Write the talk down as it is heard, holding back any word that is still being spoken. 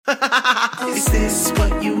Is this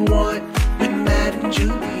what you want with Matt and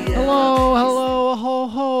Julia? Hello, ho,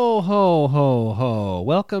 ho, ho, ho, ho.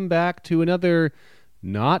 Welcome back to another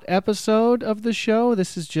not episode of the show.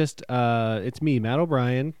 This is just, it's me, Matt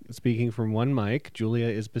O'Brien, speaking from one mic. Julia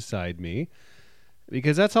is beside me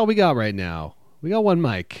because that's all we got right now. We got one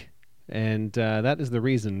mic, and that is the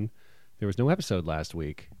reason there was no episode last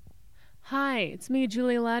week. Hi, it's me,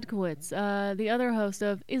 Julia Ladkowitz, the other host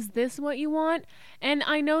of Is This What You Want? And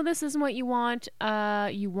I know this isn't what you want.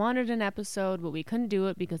 You wanted an episode, but we couldn't do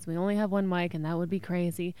it because we only have one mic, and that would be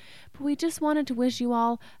crazy. But we just wanted to wish you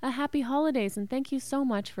all a happy holidays, and thank you so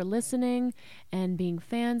much for listening and being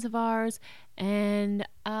fans of ours. And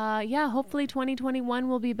hopefully 2021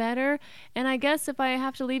 will be better. And I guess if I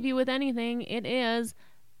have to leave you with anything, it is,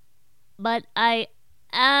 but I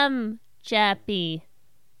am Chappy.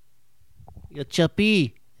 You're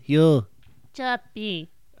Chappy. You. Chappy.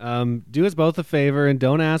 Do us both a favor and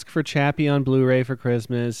don't ask for Chappie on Blu-ray for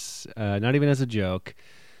Christmas, not even as a joke.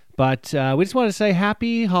 But we just want to say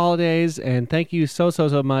happy holidays and thank you so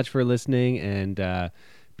much for listening and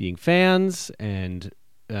being fans and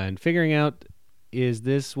figuring out, is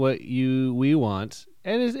this what we want?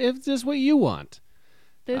 And is this what you want?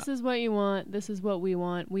 This is what you want. This is what we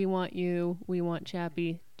want. We want you. We want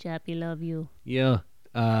Chappie. Chappie, love you. Yeah.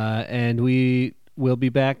 And we will be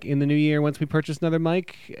back in the new year once we purchase another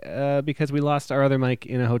mic because we lost our other mic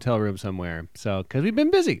in a hotel room somewhere. So, because we've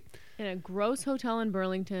been busy. In a gross hotel in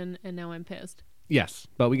Burlington, and now I'm pissed. Yes,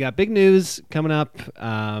 but we got big news coming up.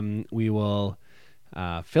 We will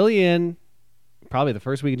fill you in probably the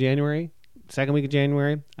first week of January, second week of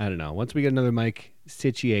January. I don't know. Once we get another mic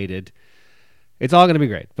situated, it's all going to be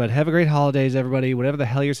great. But have a great holidays, everybody. Whatever the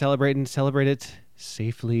hell you're celebrating, celebrate it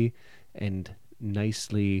safely and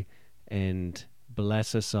nicely, and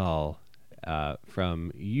bless us all.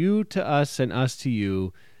 From you to us and us to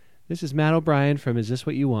you, this is Matt O'Brien from Is This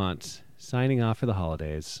What You Want, signing off for the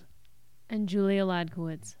holidays. And Julia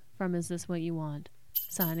Ladkowitz from Is This What You Want,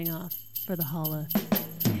 signing off for the holidays.